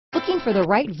Looking for the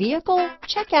right vehicle?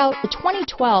 Check out the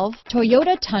 2012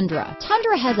 Toyota Tundra.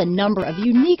 Tundra has a number of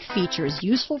unique features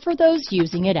useful for those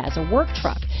using it as a work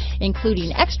truck,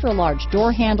 including extra-large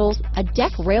door handles, a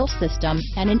deck rail system,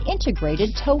 and an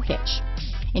integrated tow hitch.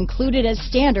 Included as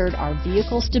standard are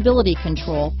vehicle stability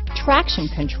control, traction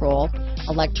control,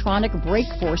 electronic brake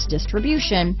force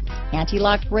distribution,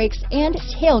 anti-lock brakes, and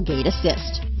tailgate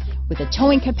assist. With a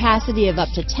towing capacity of up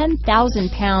to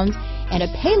 10,000 pounds and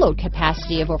a payload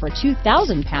capacity of over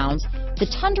 2,000 pounds,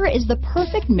 the Tundra is the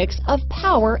perfect mix of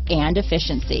power and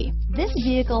efficiency. This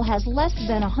vehicle has less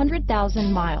than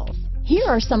 100,000 miles. Here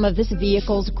are some of this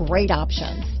vehicle's great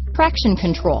options: traction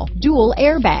control, dual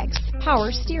airbags,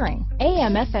 power steering,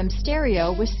 AM/FM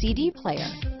stereo with CD player,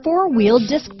 four-wheel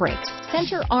disc brakes,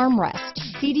 center armrest,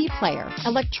 CD player,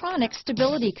 electronic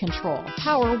stability control,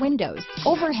 power windows,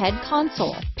 overhead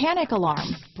console, panic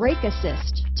alarm, brake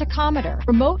assist, tachometer,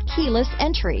 remote keyless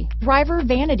entry, driver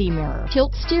vanity mirror,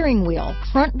 tilt steering wheel,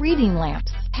 front reading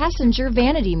lamps, passenger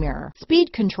vanity mirror,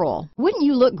 speed control. Wouldn't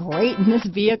you look great in this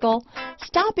vehicle?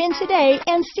 Stop in today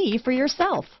and see for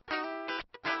yourself.